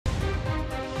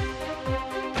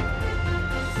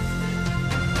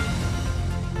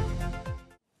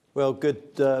Well,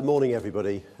 good morning,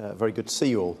 everybody. Very good to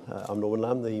see you all. I'm Norman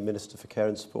Lamb, the Minister for Care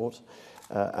and Support,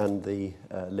 and the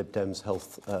Lib Dems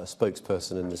health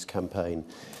spokesperson in this campaign.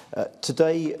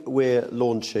 Today, we're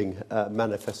launching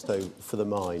Manifesto for the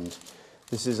Mind.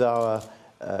 This is our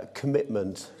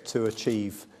commitment to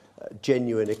achieve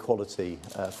genuine equality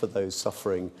for those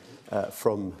suffering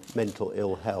from mental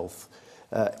ill health.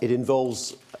 It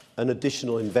involves an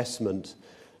additional investment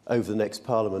over the next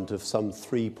Parliament of some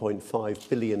 £3.5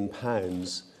 billion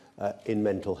in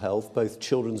mental health, both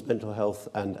children's mental health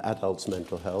and adults'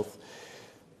 mental health.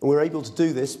 And we're able to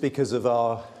do this because of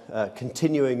our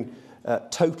continuing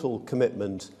total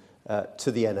commitment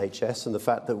to the NHS and the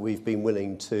fact that we've been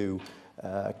willing to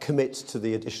commit to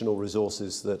the additional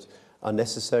resources that are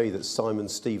necessary, that Simon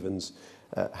Stevens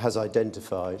has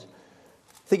identified.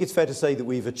 I think it's fair to say that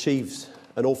we've achieved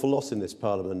an awful lot in this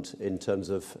Parliament in terms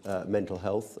of mental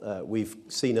health. We've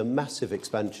seen a massive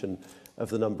expansion of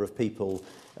the number of people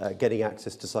getting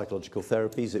access to psychological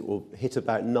therapies. It will hit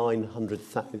about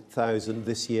 900,000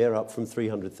 this year, up from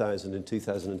 300,000 in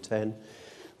 2010.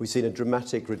 We've seen a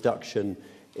dramatic reduction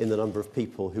in the number of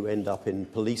people who end up in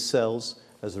police cells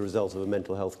as a result of a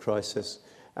mental health crisis.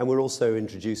 And we're also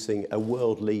introducing a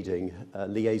world-leading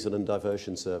liaison and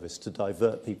diversion service to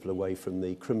divert people away from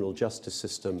the criminal justice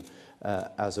system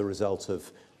as a result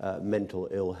of mental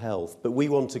ill health. But we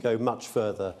want to go much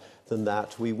further than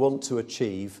that. We want to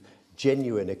achieve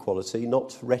genuine equality,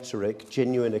 not rhetoric,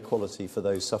 genuine equality for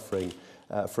those suffering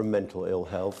from mental ill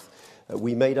health.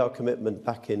 We made our commitment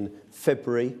back in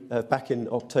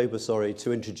October,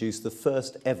 to introduce the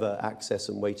first ever access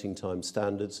and waiting time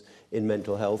standards in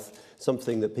mental health,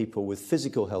 something that people with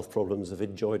physical health problems have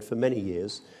enjoyed for many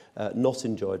years, not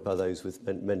enjoyed by those with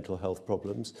mental health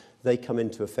problems. They come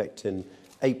into effect in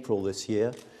April this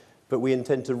year, but we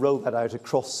intend to roll that out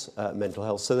across mental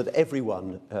health so that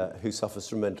everyone who suffers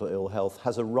from mental ill health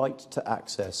has a right to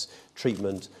access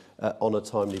treatment on a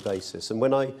timely basis. And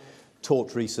when I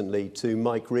talked recently to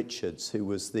Mike Richards, who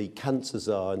was the cancer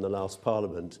czar in the last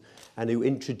Parliament and who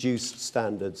introduced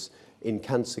standards in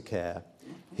cancer care,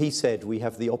 he said we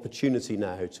have the opportunity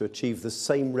now to achieve the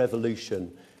same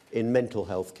revolution in mental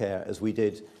health care as we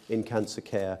did in cancer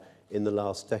care in the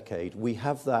last decade. We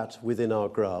have that within our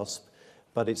grasp,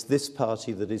 but it's this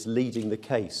party that is leading the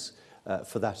case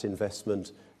for that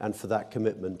investment and for that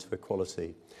commitment to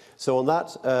equality. So on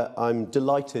that, I'm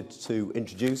delighted to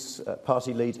introduce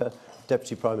Party Leader,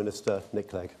 Deputy Prime Minister Nick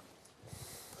Clegg.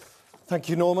 Thank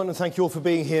you, Norman, and thank you all for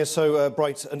being here so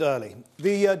bright and early.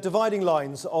 The dividing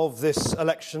lines of this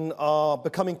election are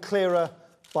becoming clearer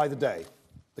by the day.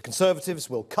 The Conservatives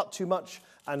will cut too much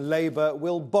and Labour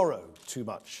will borrow too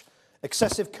much.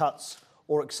 Excessive cuts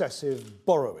or excessive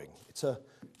borrowing. It's a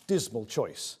dismal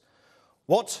choice.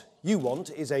 What you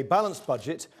want is a balanced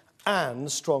budget and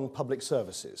strong public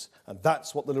services, and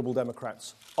that's what the Liberal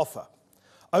Democrats offer.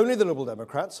 Only the Liberal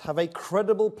Democrats have a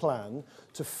credible plan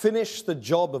to finish the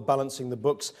job of balancing the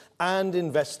books and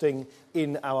investing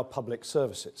in our public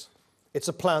services. It's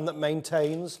a plan that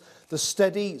maintains the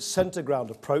steady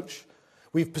centre-ground approach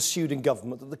we've pursued in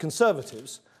government that the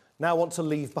Conservatives now want to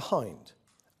leave behind.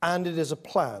 And it is a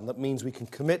plan that means we can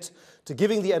commit to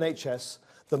giving the NHS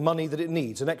the money that it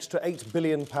needs, an extra £8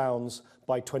 billion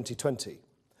by 2020.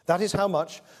 That is how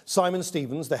much Simon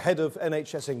Stevens, the head of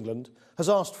NHS England, has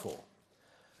asked for.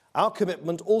 Our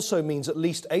commitment also means at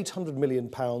least £800 million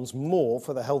more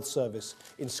for the health service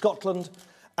in Scotland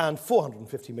and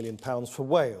 £450 million for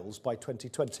Wales by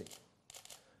 2020.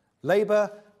 Labour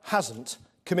hasn't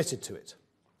committed to it.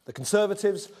 The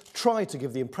Conservatives try to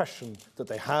give the impression that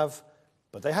they have,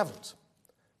 but they haven't.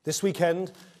 This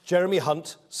weekend, Jeremy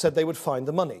Hunt said they would find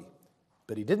the money,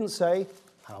 but he didn't say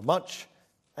how much,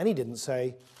 and he didn't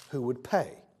say who would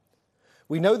pay.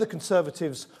 We know the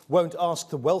Conservatives won't ask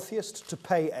the wealthiest to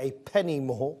pay a penny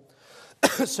more,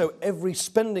 so every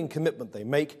spending commitment they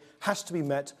make has to be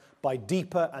met by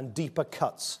deeper and deeper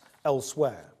cuts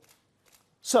elsewhere.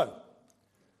 So,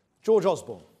 George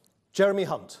Osborne, Jeremy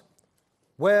Hunt,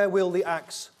 where will the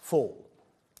axe fall?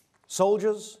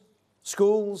 Soldiers?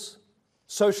 Schools?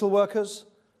 Social workers?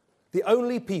 The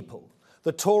only people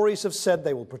the Tories have said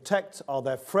they will protect are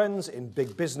their friends in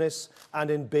big business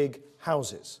and in big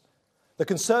houses. The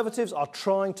Conservatives are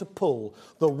trying to pull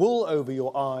the wool over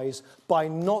your eyes by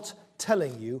not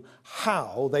telling you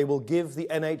how they will give the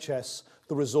NHS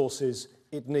the resources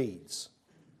it needs.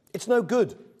 It's no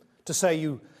good to say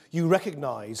you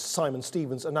recognise Simon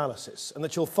Stevens' analysis and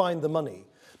that you'll find the money,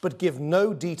 but give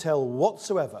no detail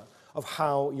whatsoever of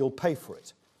how you'll pay for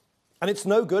it. And it's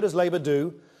no good, as Labour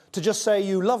do, to just say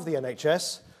you love the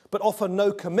NHS, but offer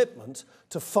no commitment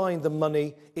to find the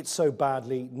money it so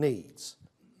badly needs.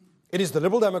 It is the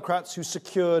Liberal Democrats who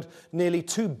secured nearly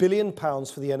 £2 billion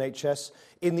for the NHS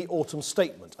in the autumn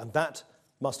statement, and that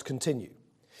must continue.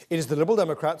 It is the Liberal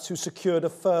Democrats who secured a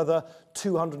further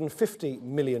 £250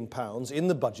 million in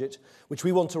the budget, which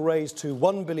we want to raise to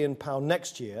 £1 billion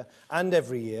next year and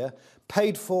every year,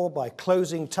 paid for by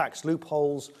closing tax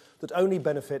loopholes that only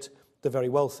benefit the very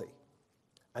wealthy.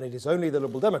 And it is only the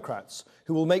Liberal Democrats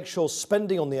who will make sure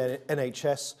spending on the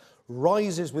NHS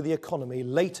rises with the economy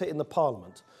later in the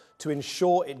Parliament to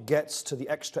ensure it gets to the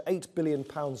extra £8 billion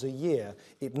a year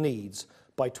it needs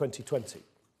by 2020.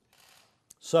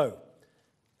 So,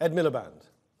 Ed Miliband,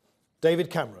 David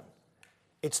Cameron,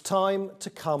 it's time to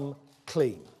come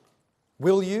clean.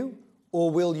 Will you or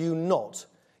will you not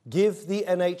give the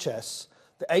NHS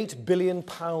the £8 billion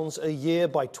a year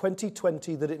by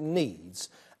 2020 that it needs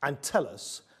and tell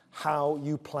us how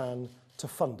you plan to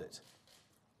fund it?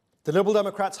 The Liberal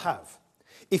Democrats have.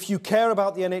 If you care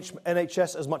about the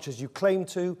NHS as much as you claim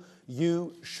to,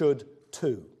 you should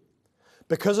too.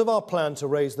 Because of our plan to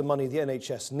raise the money the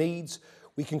NHS needs,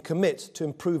 we can commit to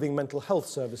improving mental health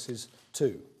services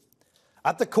too.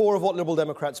 At the core of what Liberal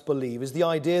Democrats believe is the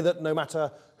idea that no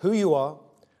matter who you are,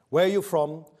 where you're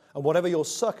from, and whatever your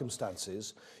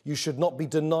circumstances, you should not be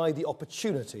denied the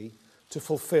opportunity to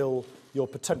fulfil your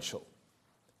potential.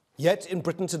 Yet in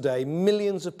Britain today,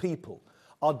 millions of people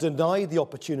are denied the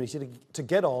opportunity to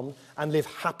get on and live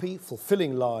happy,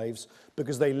 fulfilling lives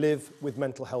because they live with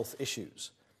mental health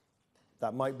issues.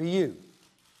 That might be you.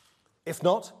 If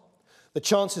not, the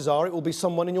chances are it will be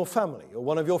someone in your family or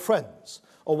one of your friends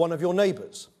or one of your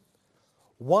neighbours.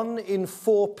 1 in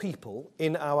 4 people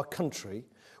in our country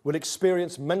will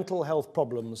experience mental health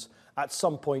problems at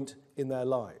some point in their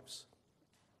lives.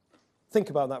 Think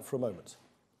about that for a moment.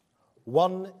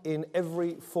 1 in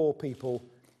every 4 people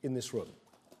in this room.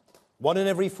 1 in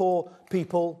every 4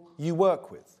 people you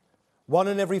work with. 1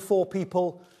 in every 4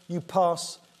 people you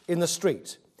pass in the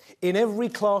street. In every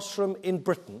classroom in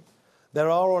Britain, there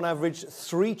are on average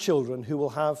 3 children who will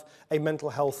have a mental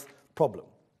health problem.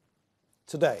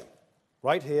 Today,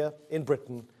 right here in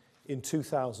Britain in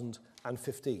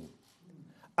 2015.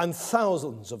 And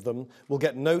thousands of them will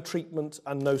get no treatment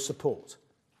and no support.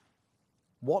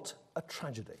 What a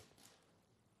tragedy.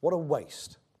 What a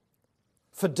waste.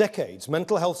 For decades,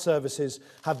 mental health services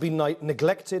have been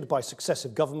neglected by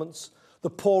successive governments, the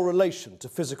poor relation to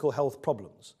physical health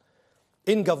problems.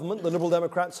 In government, the Liberal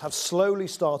Democrats have slowly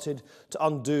started to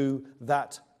undo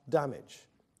that damage.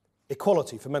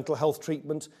 Equality for mental health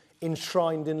treatment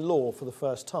enshrined in law for the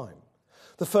first time.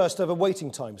 The first ever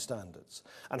waiting time standards,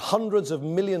 and hundreds of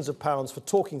millions of pounds for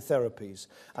talking therapies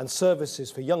and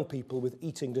services for young people with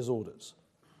eating disorders.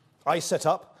 I set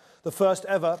up the first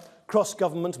ever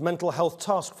cross-government mental health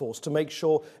task force to make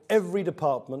sure every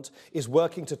department is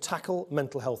working to tackle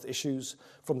mental health issues,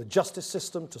 from the justice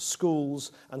system to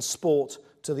schools and sport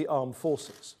to the armed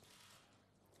forces.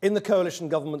 In the coalition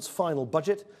government's final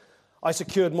budget, I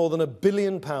secured more than £1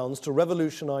 billion to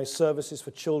revolutionise services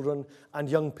for children and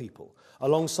young people,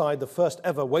 alongside the first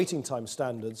ever waiting time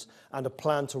standards and a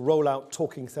plan to roll out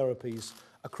talking therapies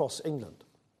across England.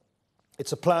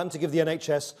 It's a plan to give the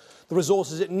NHS the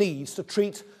resources it needs to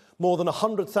treat more than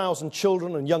 100,000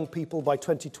 children and young people by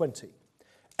 2020.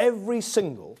 Every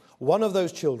single one of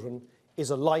those children is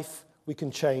a life we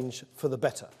can change for the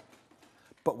better.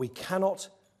 But we cannot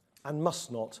and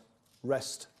must not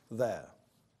rest there.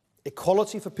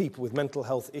 Equality for people with mental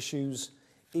health issues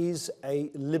is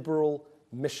a Liberal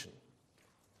mission.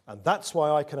 And that's why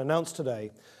I can announce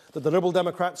today that the Liberal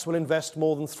Democrats will invest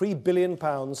more than £3 billion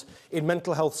in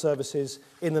mental health services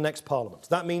in the next Parliament.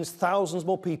 That means thousands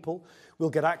more people will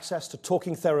get access to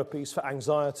talking therapies for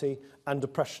anxiety and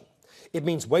depression. It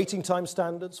means waiting time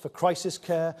standards for crisis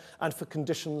care and for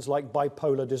conditions like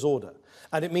bipolar disorder.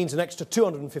 And it means an extra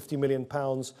 £250 million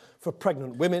for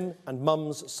pregnant women and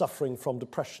mums suffering from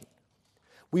depression.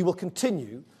 We will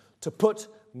continue to put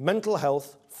mental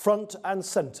health front and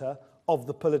centre of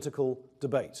the political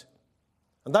debate.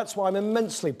 And that's why I'm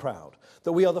immensely proud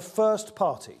that we are the first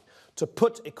party to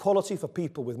put equality for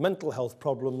people with mental health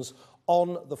problems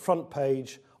on the front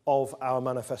page of our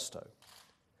manifesto.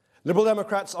 Liberal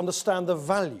Democrats understand the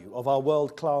value of our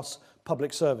world-class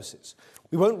public services.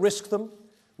 We won't risk them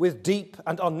with deep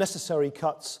and unnecessary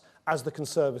cuts as the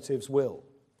Conservatives will.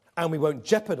 And we won't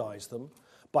jeopardise them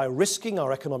by risking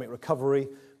our economic recovery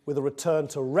with a return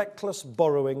to reckless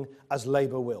borrowing as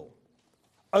Labour will.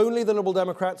 Only the Liberal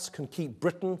Democrats can keep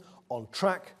Britain on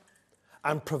track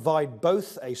and provide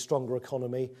both a stronger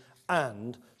economy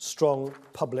and strong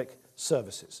public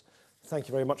services. Thank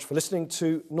you very much for listening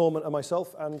to Norman and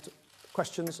myself. And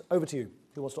questions, over to you.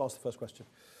 Who wants to ask the first question?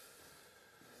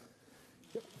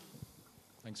 Yep.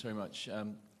 Thanks very much.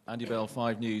 Andy Bell,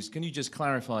 5 News. Can you just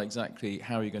clarify exactly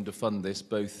how you're going to fund this,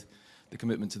 both the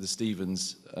commitment to the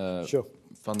Stevens Sure.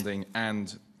 funding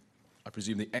and, I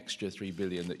presume, the extra £3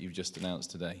 billion that you've just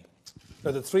announced today?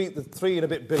 No, the three and a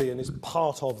bit billion is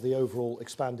part of the overall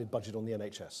expanded budget on the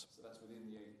NHS. So that's within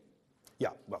the 8 billion? Yeah,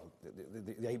 well,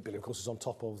 the 8 billion, of course, is on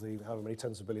top of the however many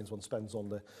tens of billions one spends on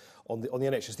the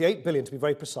NHS. The 8 billion, to be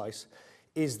very precise,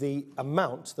 is the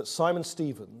amount that Simon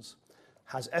Stevens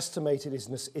has estimated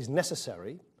is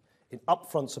necessary in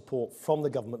upfront support from the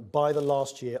government by the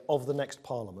last year of the next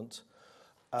Parliament,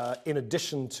 in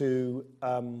addition to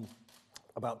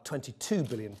about £22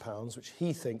 billion, which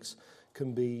he thinks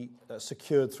can be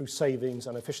secured through savings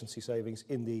and efficiency savings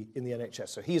in the NHS.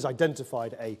 So he has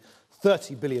identified a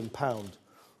 £30 billion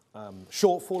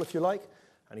shortfall, if you like,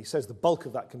 and he says the bulk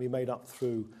of that can be made up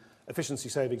through efficiency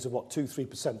savings of,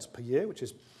 2-3% per year, which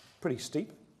is pretty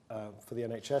steep for the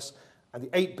NHS. And the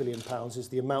 £8 billion is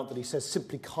the amount that he says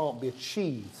simply can't be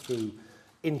achieved through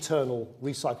internal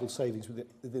recycled savings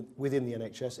within the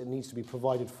NHS. It needs to be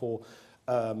provided for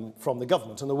from the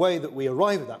government. And the way that we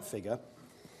arrive at that figure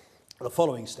are the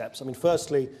following steps. I mean,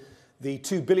 firstly, the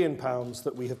 £2 billion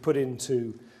that we have put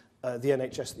into the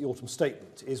NHS at the autumn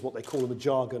statement is what they call in the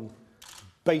jargon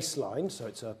baseline. So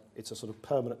it's a sort of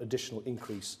permanent additional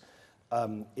increase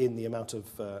in the amount of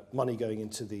money going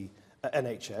into the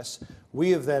NHS. We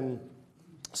have then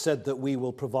said that we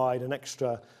will provide an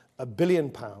extra £1 billion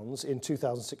in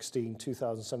 2016,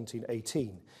 2017,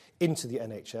 18 into the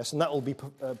NHS, and that will be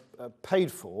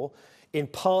paid for in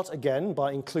part, again,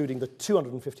 by including the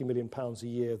 £250 million a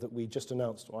year that we just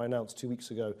announced, or I announced 2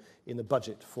 weeks ago in the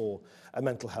budget for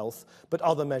mental health, but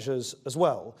other measures as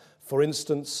well. For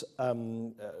instance,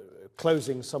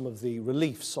 closing some of the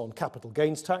reliefs on capital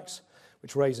gains tax,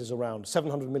 which raises around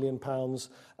 £700 million,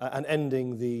 and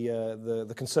ending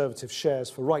the Conservative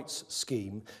Shares for Rights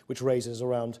scheme, which raises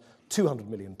around £200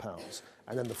 million.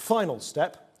 And then the final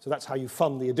step, so that's how you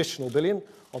fund the additional billion,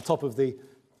 on top of the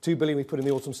 £2 billion we put in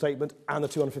the autumn statement and the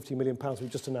 £250 million we've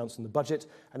just announced in the budget,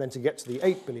 and then to get to the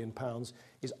 £8 billion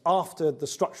is after the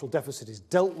structural deficit is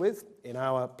dealt with in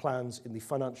our plans in the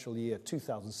financial year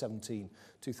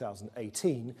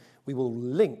 2017-2018, we will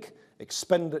link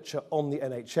expenditure on the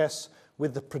NHS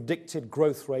with the predicted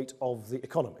growth rate of the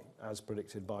economy, as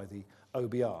predicted by the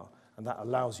OBR, and that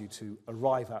allows you to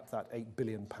arrive at that £8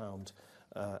 billion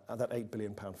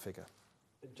figure.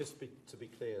 Just to be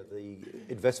clear, the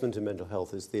investment in mental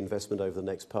health is the investment over the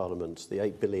next Parliament. The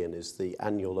 £8 billion is the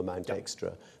annual amount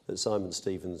extra that Simon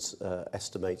Stevens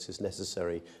estimates is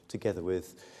necessary, together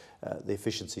with the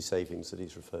efficiency savings that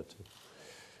he's referred to.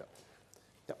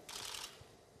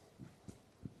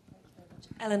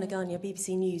 Eleanor Garnier,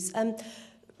 BBC News.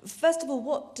 First of all,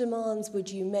 what demands would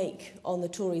you make on the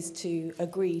Tories to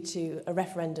agree to a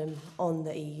referendum on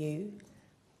the EU?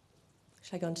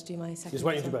 Shall I go on to do my second? Just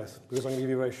waiting for both, because I'm going to give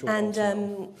you a very short answer.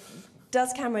 And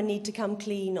does Cameron need to come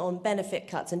clean on benefit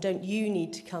cuts, and don't you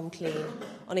need to come clean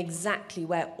on exactly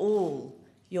where all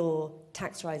your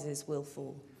tax rises will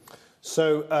fall?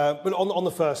 So, but on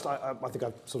the first, I think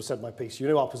I've sort of said my piece. You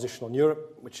know our position on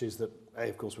Europe, which is that, A,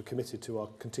 of course, we're committed to our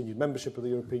continued membership of the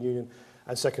European Union,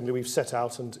 and secondly, we've set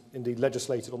out and indeed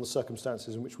legislated on the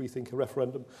circumstances in which we think a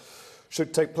referendum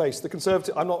should take place. The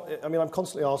Conservative, I'm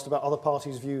constantly asked about other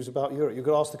parties' views about Europe. You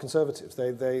could ask the Conservatives.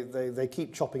 They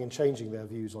keep chopping and changing their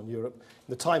views on Europe. In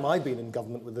the time I've been in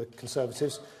government with the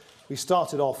Conservatives, we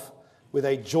started off with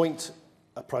a joint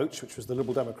approach, which was the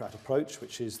Liberal Democrat approach,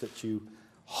 which is that you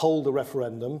hold a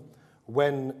referendum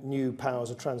when new powers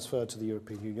are transferred to the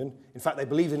European Union. In fact, they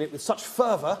believe in it with such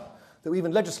fervour that we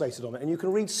even legislated on it. And you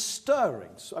can read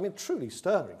truly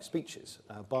stirring speeches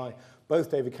by both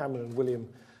David Cameron and William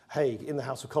Hague in the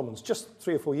House of Commons just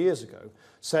 3 or 4 years ago,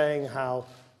 saying how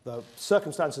the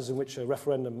circumstances in which a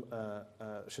referendum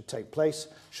should take place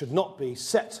should not be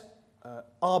set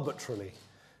arbitrarily.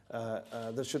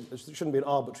 There shouldn't be an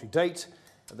arbitrary date.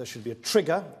 There should be a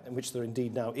trigger, in which there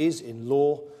indeed now is in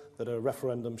law, that a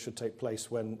referendum should take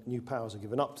place when new powers are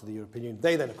given up to the European Union.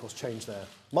 They then, of course, changed their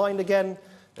mind again.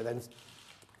 They then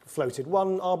floated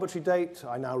one arbitrary date.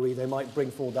 I now read they might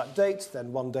bring forward that date.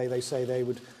 Then one day they say they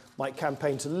might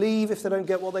campaign to leave if they don't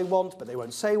get what they want, but they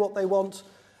won't say what they want.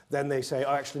 Then they say,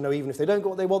 oh, actually, no, even if they don't get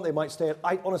what they want, they might stay.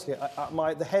 Honestly,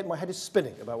 my head is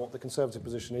spinning about what the Conservative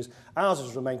position is. Ours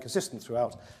has remained consistent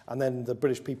throughout, and then the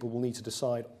British people will need to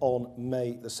decide on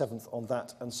May the 7th on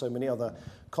that and so many other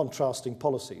contrasting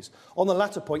policies. On the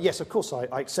latter point, yes, of course, I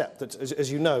accept that, as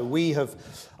you know, we have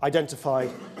identified,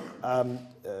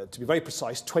 to be very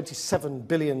precise, £27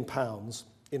 billion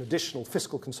in additional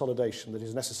fiscal consolidation that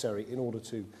is necessary in order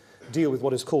to deal with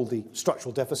what is called the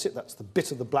structural deficit. That's the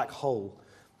bit of the black hole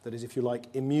that is, if you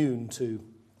like, immune to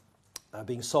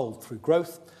being solved through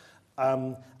growth.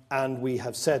 And we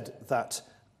have said that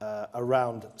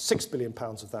around £6 billion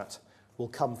of that will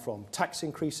come from tax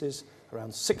increases,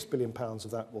 around £6 billion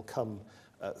of that will come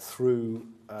through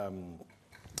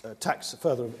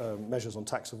further measures on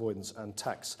tax avoidance and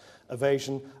tax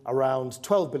evasion. Around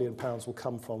 £12 billion will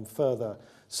come from further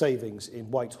savings in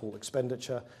Whitehall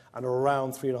expenditure, and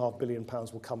around £3.5 billion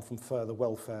will come from further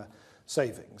welfare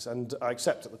savings. And I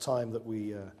accept at the time that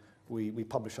we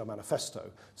publish our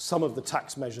manifesto some of the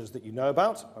tax measures that you know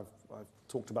about. I've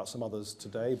talked about some others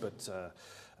today, but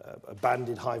a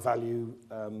banded high-value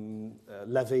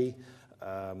levy,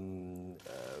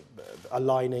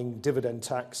 aligning dividend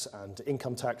tax and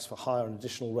income tax for higher and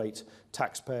additional rate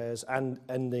taxpayers, and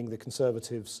ending the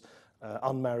Conservatives'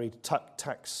 unmarried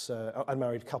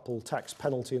couple tax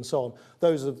penalty, and so on.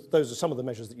 Those are some of the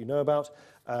measures that you know about,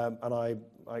 and I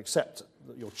accept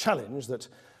your challenge that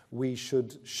we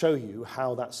should show you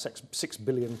how that £6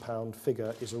 billion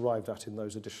figure is arrived at in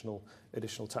those additional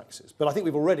taxes. But I think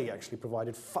we've already actually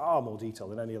provided far more detail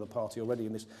than any other party already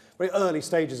in this very early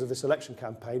stages of this election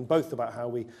campaign, both about how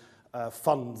we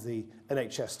fund the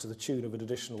NHS to the tune of an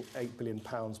additional £8 billion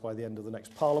by the end of the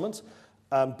next Parliament,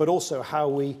 but also how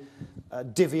we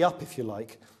divvy up, if you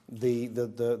like,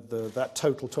 that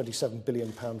total £27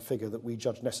 billion figure that we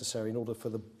judge necessary in order for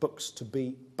the books to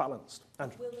be balanced.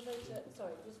 Andrew. Will the voter,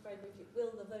 sorry, just very briefly,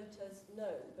 will the voters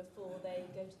know before they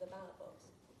go to the ballot box?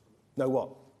 Know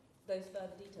what? Those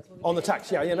further details. On the tax,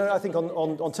 yeah, no, I think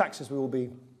on taxes we will be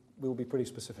pretty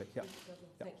specific, yeah.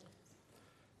 Thank you.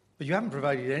 But you haven't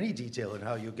provided any detail on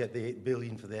how you'll get the £8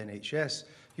 billion for the NHS.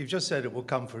 You've just said it will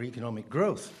come for economic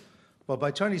growth. Well,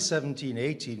 by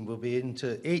 2017-18, we'll be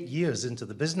into 8 years into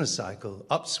the business cycle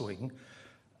upswing,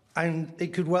 and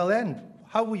it could well end.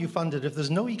 How will you fund it if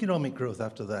there's no economic growth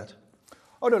after that?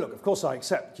 Oh, no, look, of course I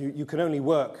accept. You can only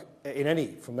work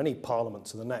from any parliament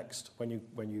to the next when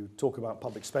you talk about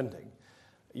public spending.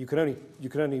 You can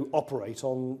only operate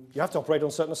on, you have to operate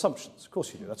on certain assumptions. Of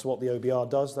course you do. That's what the OBR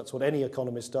does. That's what any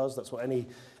economist does. That's what any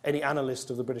analyst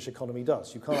of the British economy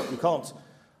does. You can't,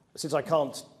 since I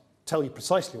can't tell you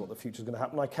precisely what the future is going to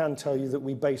happen, I can tell you that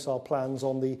we base our plans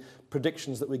on the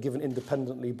predictions that we're given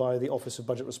independently by the Office of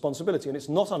Budget Responsibility. And it's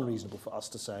not unreasonable for us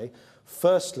to say,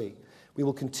 firstly, we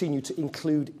will continue to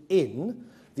include in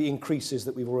the increases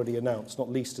that we've already announced, not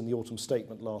least in the autumn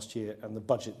statement last year and the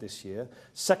budget this year.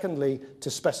 Secondly, to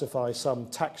specify some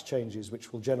tax changes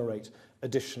which will generate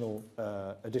additional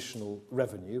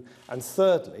revenue. And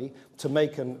thirdly, to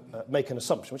make an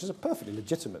assumption, which is a perfectly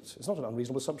legitimate, it's not an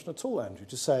unreasonable assumption at all, Andrew,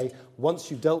 to say once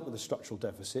you've dealt with the structural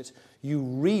deficit, you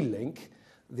relink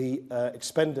the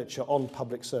expenditure on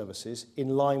public services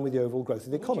in line with the overall growth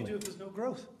of the economy. What do you do if there's no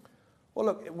growth? Well,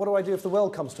 look, what do I do if the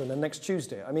world comes to an end next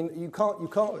Tuesday? I mean, you can't.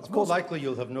 It's more likely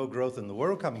you'll have no growth in the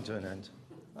world coming to an end.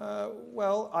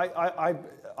 Well,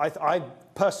 I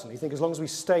personally think as long as we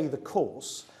stay the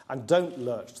course and don't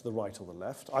lurch to the right or the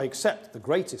left, I accept the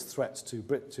greatest threat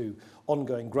to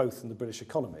ongoing growth in the British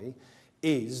economy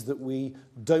is that we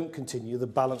don't continue the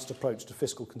balanced approach to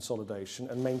fiscal consolidation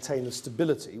and maintain the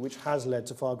stability which has led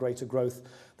to far greater growth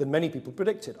than many people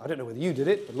predicted. I don't know whether you did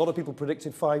it, but a lot of people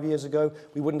predicted 5 years ago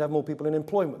we wouldn't have more people in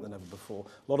employment than ever before.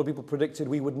 A lot of people predicted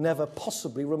we would never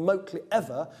possibly remotely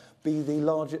ever be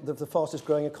the fastest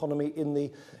growing economy in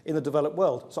the developed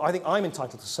world. So I think I'm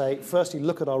entitled to say, firstly,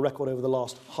 look at our record over the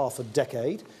last half a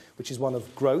decade, which is one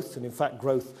of growth, and in fact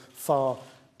growth far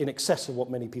in excess of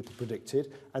what many people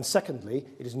predicted. And secondly,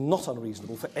 it is not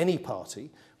unreasonable for any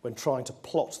party, when trying to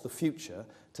plot the future,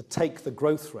 to take the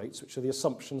growth rates, which are the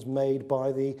assumptions made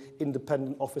by the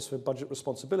Independent Office for Budget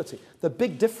Responsibility. The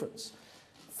big difference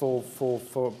for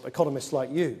economists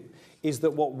like you is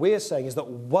that what we're saying is that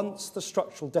once the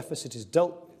structural deficit is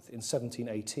dealt with in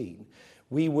 17-18,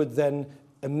 we would then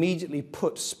immediately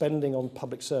put spending on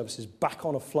public services back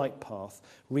on a flight path,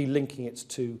 relinking it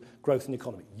to growth in the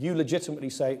economy. You legitimately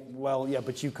say, well, yeah,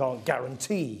 but you can't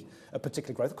guarantee a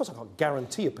particular growth. Of course I can't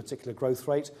guarantee a particular growth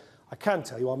rate. I can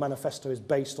tell you our manifesto is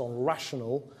based on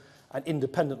rational and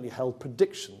independently held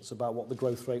predictions about what the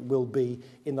growth rate will be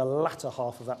in the latter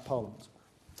half of that Parliament.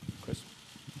 Chris.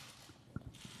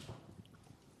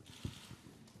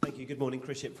 Thank you. Good morning.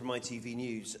 Chris Hipp from ITV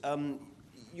News.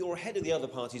 you're ahead of the other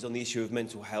parties on the issue of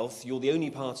mental health. You're the only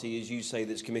party, as you say,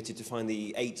 that's committed to find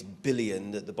the $8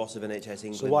 billion that the boss of NHS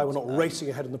England... So why we're not racing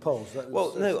ahead in the polls?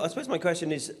 Well, no, I suppose my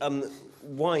question is,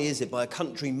 why is it by a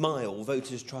country mile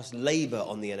voters trust Labour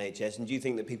on the NHS, and do you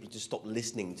think that people just stop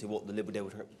listening to what the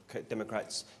Liberal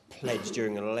Democrats pledged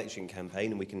during an election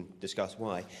campaign, and we can discuss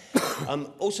why?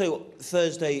 Also,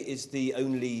 Thursday is the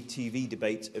only TV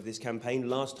debate of this campaign.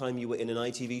 Last time you were in an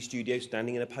ITV studio,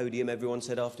 standing in a podium, everyone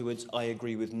said afterwards, I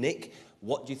agree with Nick.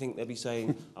 What do you think they'll be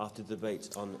saying after the debate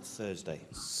on Thursday?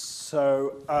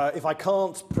 So, if I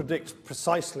can't predict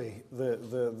precisely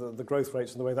the growth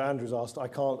rates in the way that Andrew's asked,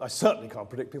 I certainly can't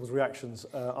predict people's reactions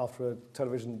after a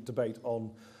television debate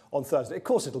on Thursday. Of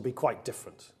course, it'll be quite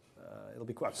different. It'll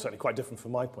be certainly quite different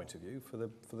from my point of view, for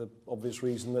the obvious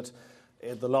reason that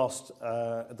at the last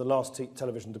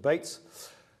television debates,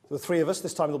 there were 3 of us.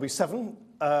 This time there'll be 7.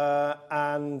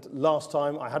 And last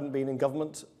time I hadn't been in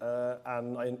government,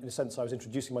 and in a sense I was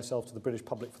introducing myself to the British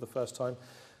public for the first time.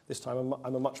 This time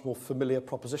I'm a much more familiar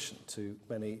proposition to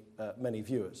many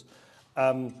viewers.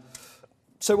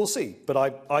 So we'll see.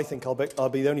 But I think I'll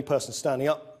be the only person standing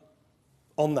up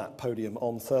on that podium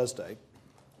on Thursday,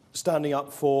 standing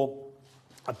up for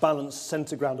a balanced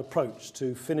centre ground approach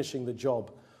to finishing the job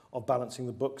of balancing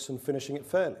the books and finishing it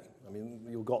fairly. I mean,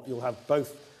 you'll have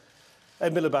both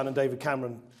Ed Miliband and David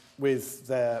Cameron with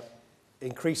their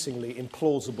increasingly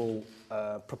implausible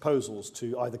proposals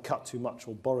to either cut too much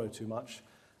or borrow too much,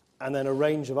 and then a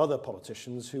range of other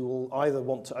politicians who will either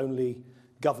want to only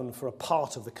govern for a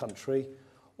part of the country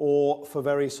or for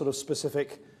very sort of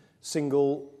specific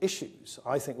single issues.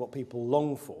 I think what people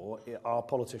long for are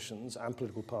politicians and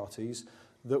political parties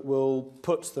that will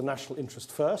put the national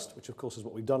interest first, which of course is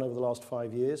what we've done over the last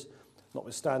 5 years,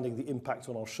 notwithstanding the impact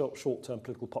on our short-term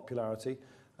political popularity,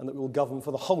 and that we will govern for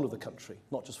the whole of the country,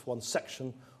 not just for one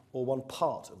section or one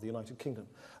part of the United Kingdom.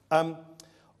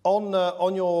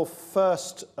 On your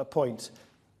first point,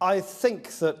 I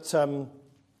think that,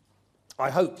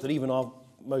 I hope that even our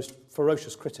most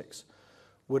ferocious critics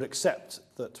would accept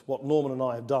that what Norman and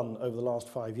I have done over the last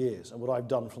 5 years, and what I've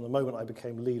done from the moment I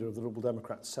became leader of the Liberal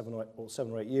Democrats 7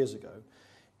 or 8 years ago,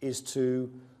 is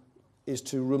to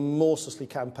remorselessly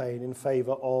campaign in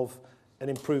favour of an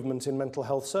improvement in mental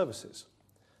health services.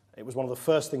 It was one of the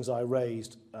first things I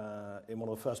raised in one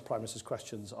of the first Prime Minister's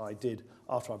questions I did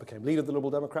after I became leader of the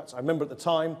Liberal Democrats. I remember at the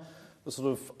time the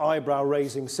sort of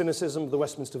eyebrow-raising cynicism of the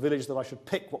Westminster Village that I should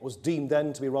pick what was deemed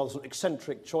then to be a rather sort of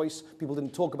eccentric choice. People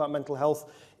didn't talk about mental health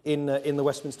in the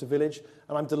Westminster Village,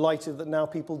 and I'm delighted that now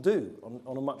people do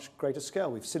on a much greater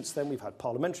scale. Since then we've had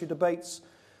parliamentary debates,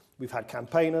 we've had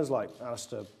campaigners like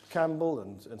Alistair Campbell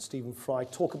and Stephen Fry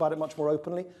talk about it much more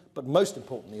openly, but most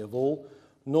importantly of all,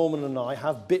 Norman and I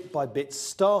have bit by bit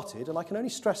started, and I can only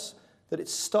stress that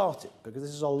it's started because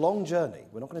this is a long journey.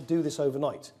 We're not going to do this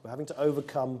overnight. We're having to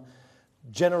overcome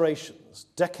generations,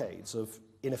 decades of,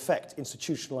 in effect,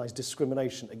 institutionalised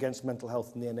discrimination against mental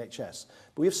health in the NHS.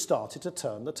 But we have started to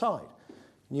turn the tide.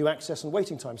 New access and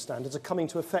waiting time standards are coming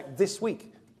into effect this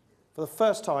week. For the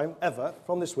first time ever,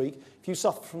 from this week, if you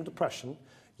suffer from depression,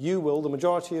 the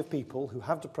majority of people who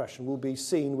have depression will be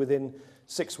seen within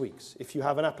 6 weeks. If you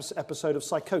have an episode of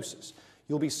psychosis,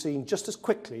 you'll be seen just as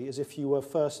quickly as if you were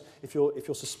if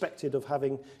you're suspected of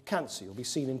having cancer. You'll be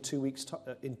seen in 2 weeks,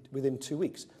 within 2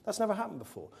 weeks. That's never happened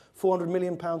before. £400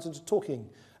 million into talking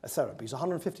therapies,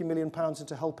 £150 million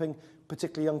into helping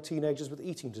particularly young teenagers with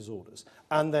eating disorders,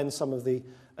 and then some of the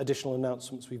additional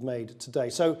announcements we've made today.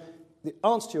 So the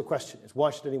answer to your question is,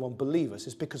 why should anyone believe us,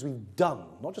 is because we've done,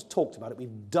 not just talked about it,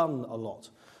 we've done a lot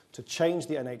to change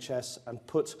the NHS and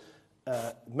put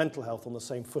mental health on the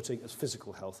same footing as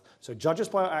physical health. So judge us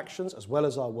by our actions as well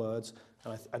as our words,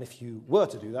 and if you were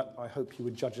to do that, I hope you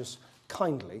would judge us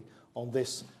kindly on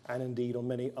this and indeed on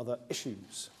many other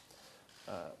issues.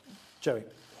 Joey.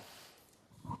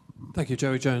 Thank you,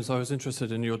 Joey Jones. I was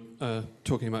interested in your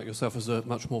talking about yourself as a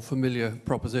much more familiar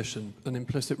proposition, an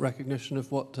implicit recognition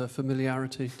of what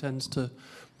familiarity tends to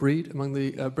breed among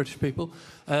the British people.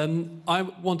 I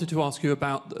wanted to ask you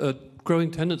about a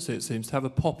growing tendency, it seems, to have a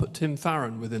pop at Tim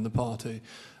Farron within the party.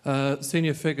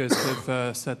 Senior figures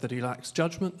have said that he lacks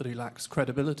judgment, that he lacks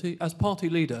credibility. As party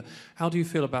leader, how do you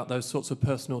feel about those sorts of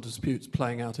personal disputes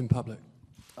playing out in public?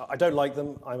 I don't like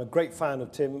them. I'm a great fan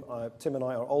of Tim. Tim and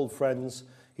I are old friends.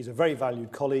 He's a very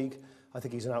valued colleague. I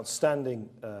think he's an outstanding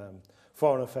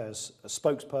foreign affairs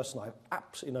spokesperson. I have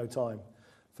absolutely no time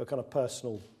for kind of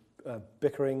personal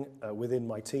bickering within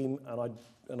my team, and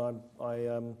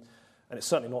it's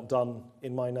certainly not done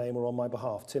in my name or on my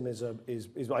behalf. Tim is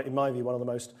in my view, one of the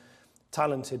most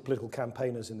talented political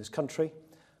campaigners in this country.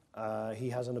 He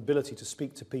has an ability to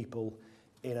speak to people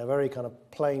in a very kind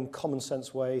of plain, common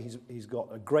sense way. He's got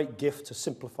a great gift to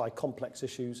simplify complex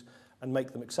issues and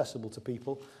make them accessible to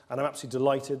people. And I'm absolutely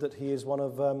delighted that he is one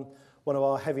of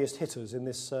our heaviest hitters in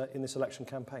this election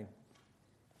campaign.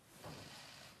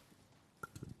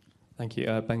 Thank you.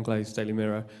 Ben Glaze, Daily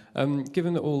Mirror.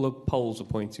 Given that all the polls are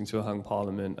pointing to a hung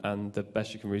parliament and the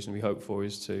best you can reasonably hope for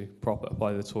is to prop up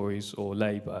by the Tories or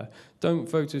Labour, don't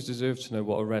voters deserve to know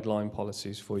what a red line policy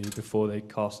is for you before they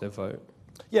cast their vote?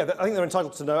 Yeah, I think they're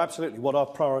entitled to know absolutely what our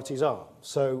priorities are.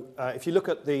 So if you look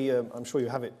at the, I'm sure you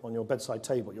have it on your bedside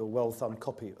table, your well-thumbed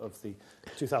copy of the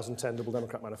 2010 Liberal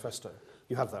Democrat Manifesto.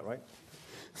 You have that, right?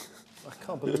 I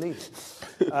can't believe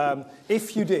it.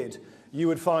 If you did, you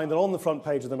would find that on the front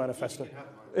page of the manifesto,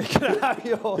 you can have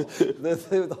yours.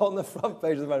 On the front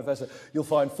page of the manifesto, you'll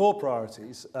find 4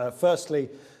 priorities. Firstly,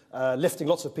 lifting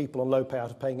lots of people on low pay out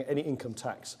of paying any income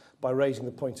tax by raising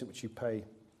the point at which you pay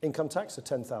income tax to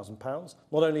 £10,000.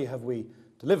 Not only have we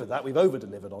delivered that, we've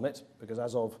over-delivered on it, because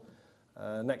as of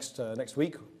next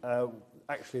week,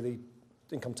 actually the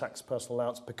income tax personal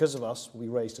allowance, because of us, will be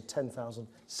raised to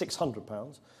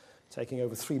 £10,600. Taking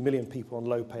over 3 million people on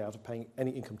low pay out of paying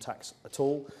any income tax at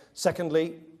all.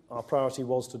 Secondly, our priority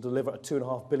was to deliver a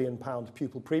 £2.5 billion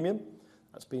pupil premium.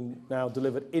 That's been now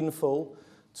delivered in full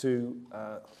to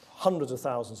hundreds of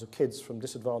thousands of kids from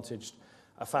disadvantaged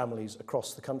families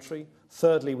across the country.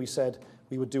 Thirdly, we said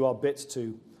we would do our bit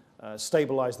to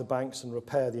stabilise the banks and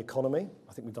repair the economy.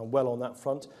 I think we've done well on that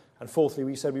front. And fourthly,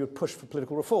 we said we would push for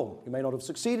political reform. We may not have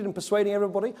succeeded in persuading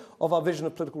everybody of our vision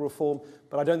of political reform,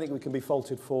 but I don't think we can be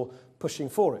faulted for pushing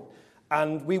for it.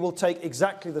 And we will take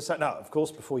exactly the same. Now, of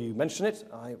course, before you mention it,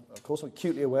 I, of course, am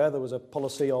acutely aware there was a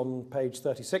policy on page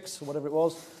 36, or whatever it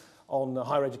was, on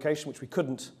higher education, which we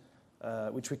couldn't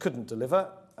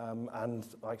deliver. And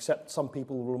I accept some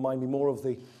people will remind me more of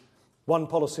the one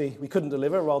policy we couldn't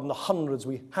deliver rather than the hundreds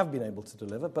we have been able to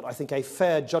deliver. But I think a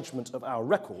fair judgment of our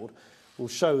record will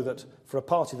show that for a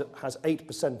party that has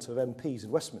 8% of MPs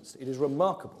in Westminster, it is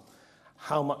remarkable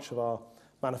how much of our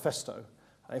manifesto,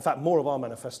 in fact, more of our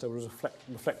manifesto was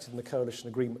reflected in the coalition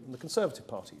agreement than the Conservative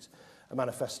Party's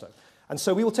manifesto. And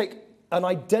so we will take an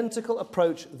identical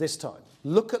approach this time.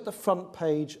 Look at the front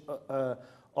page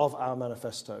of our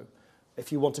manifesto if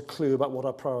you want a clue about what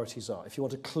our priorities are, if you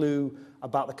want a clue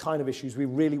about the kind of issues we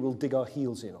really will dig our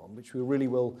heels in on, which we really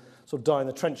will sort of die in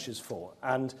the trenches for.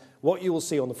 And what you will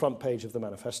see on the front page of the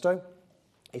manifesto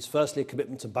is firstly a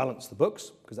commitment to balance the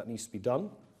books, because that needs to be done,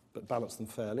 but balance them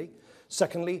fairly.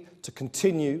 Secondly, to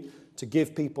continue to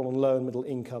give people on low and middle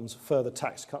incomes further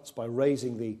tax cuts by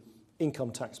raising the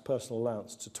income tax personal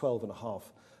allowance to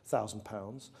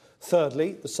 £12,500.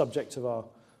 Thirdly, the subject of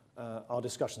our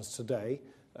discussions today,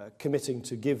 committing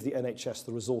to give the NHS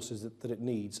the resources that it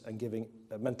needs and giving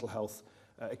mental health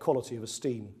equality of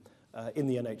esteem in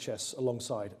the NHS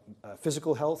alongside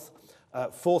physical health.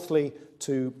 Fourthly,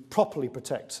 to properly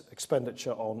protect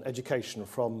expenditure on education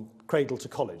from cradle to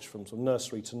college, from sort of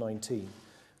nursery to 19.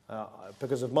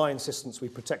 Because of my insistence, we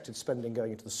protected spending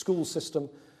going into the school system,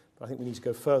 but I think we need to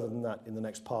go further than that in the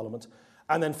next Parliament.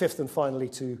 And then fifth and finally,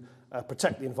 to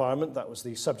protect the environment. That was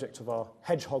the subject of our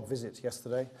hedgehog visit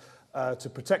yesterday. To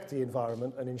protect the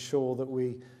environment and ensure that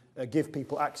we give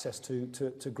people access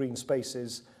to green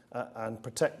spaces and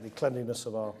protect the cleanliness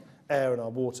of our air and our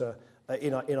water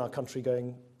in our country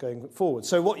going forward.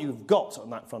 So what you've got on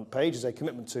that front page is a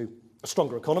commitment to a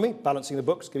stronger economy, balancing the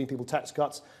books, giving people tax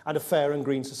cuts, and a fair and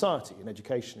green society in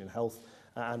education, in health,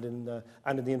 and in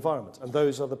the environment. And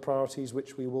those are the priorities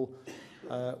which we will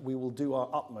do our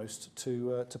utmost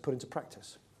to put into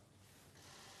practice.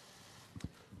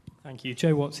 Thank you.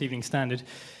 Joe Watts, Evening Standard.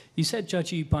 You said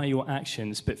judge you by your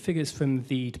actions, but figures from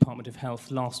the Department of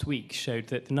Health last week showed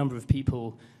that the number of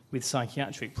people with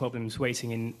psychiatric problems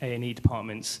waiting in A&E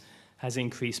departments has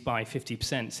increased by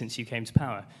 50% since you came to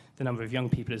power. The number of young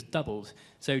people has doubled.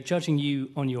 So judging you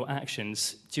on your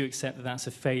actions, do you accept that that's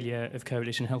a failure of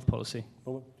coalition health policy?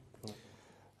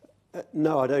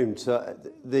 No, I don't.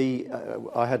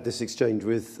 I had this exchange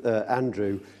with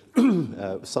Andrew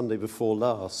Sunday before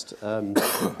last.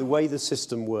 The way the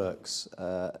system works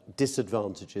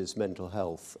disadvantages mental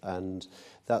health, and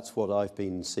that's what I've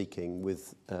been seeking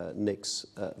with Nick's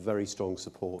very strong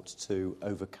support to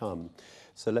overcome.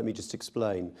 So let me just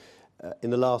explain. In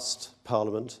the last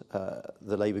Parliament,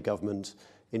 the Labour government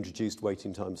introduced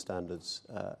waiting time standards,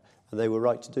 and they were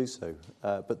right to do so,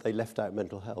 but they left out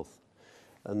mental health.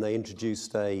 And they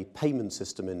introduced a payment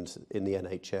system in the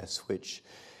NHS, which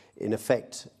in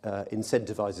effect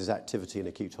incentivises activity in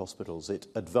acute hospitals. It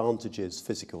advantages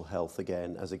physical health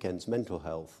again as against mental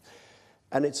health.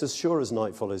 And it's as sure as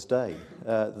night follows day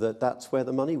that's where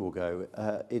the money will go.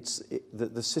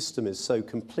 The system is so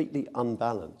completely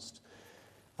unbalanced.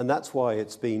 And that's why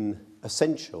it's been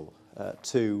essential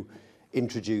to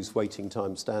introduce waiting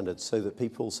time standards so that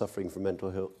people suffering from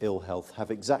mental ill health have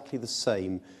exactly the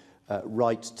same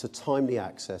right to timely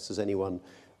access as anyone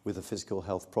with a physical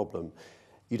health problem.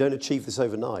 You don't achieve this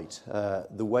overnight.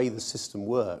 The way the system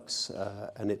works,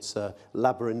 and it's a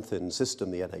labyrinthine system,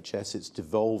 the NHS, it's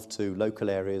devolved to local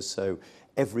areas, so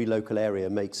every local area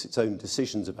makes its own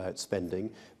decisions about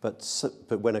spending, but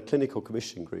when a clinical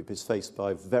commission group is faced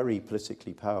by very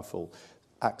politically powerful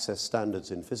access standards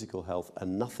in physical health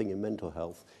and nothing in mental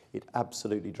health, it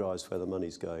absolutely drives where the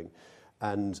money's going.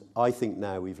 And I think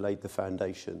now we've laid the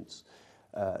foundations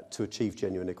to achieve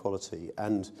genuine equality.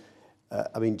 And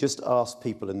I mean, just ask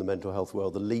people in the mental health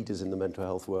world, the leaders in the mental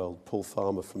health world, Paul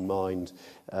Farmer from Mind,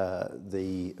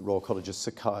 the Royal College of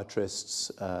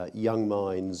Psychiatrists, Young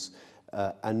Minds,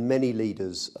 and many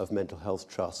leaders of mental health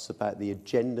trusts about the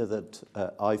agenda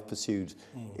that I've pursued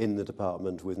in the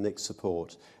department with Nick's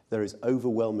support. There is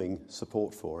overwhelming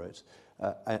support for it.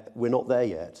 We're not there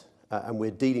yet, and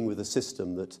we're dealing with a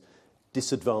system that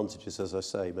disadvantages, as I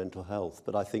say, mental health.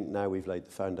 But I think now we've laid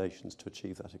the foundations to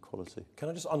achieve that equality. Can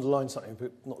I just underline something,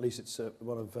 but not least it's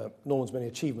one of Norman's many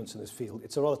achievements in this field.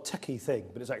 It's a rather techie thing,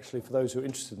 but it's actually, for those who are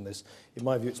interested in this, in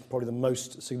my view, it's probably the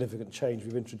most significant change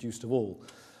we've introduced of all.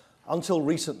 Until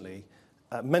recently,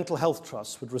 mental health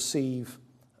trusts would receive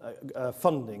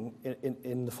funding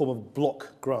in the form of a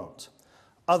block grant.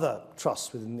 Other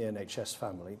trusts within the NHS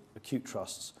family, acute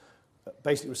trusts,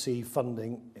 basically receive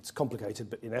funding. It's complicated,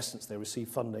 but in essence they receive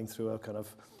funding through a kind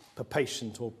of per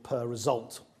patient or per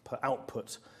result, per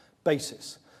output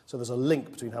basis. So there's a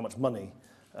link between how much money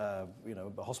a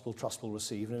hospital trust will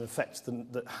receive and in effect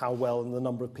how well and the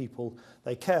number of people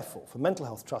they care for. For mental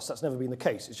health trusts, that's never been the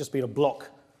case. It's just been a block,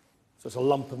 so it's a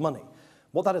lump of money.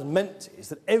 What that has meant is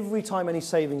that every time any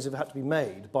savings have had to be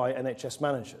made by NHS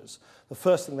managers, the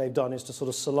first thing they've done is to sort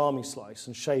of salami slice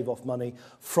and shave off money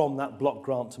from that block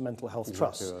grant to mental health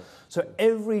trusts. Right. So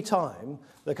every time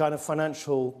the kind of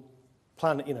financial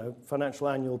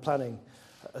annual planning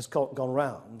has gone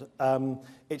round,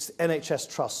 it's NHS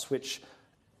trusts which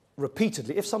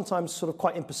repeatedly, if sometimes sort of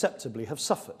quite imperceptibly, have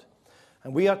suffered.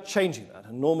 And we are changing that,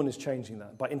 and Norman is changing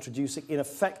that by introducing, in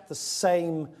effect, the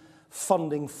same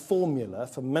funding formula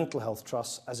for mental health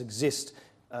trusts as exist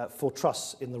for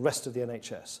trusts in the rest of the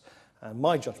NHS. And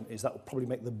my judgment is that will probably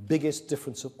make the biggest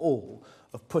difference of all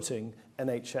of putting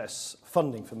NHS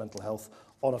funding for mental health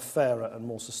on a fairer and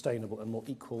more sustainable and more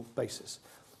equal basis.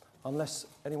 Unless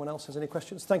anyone else has any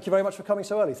questions. Thank you very much for coming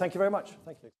so early. Thank you very much.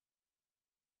 Thank you.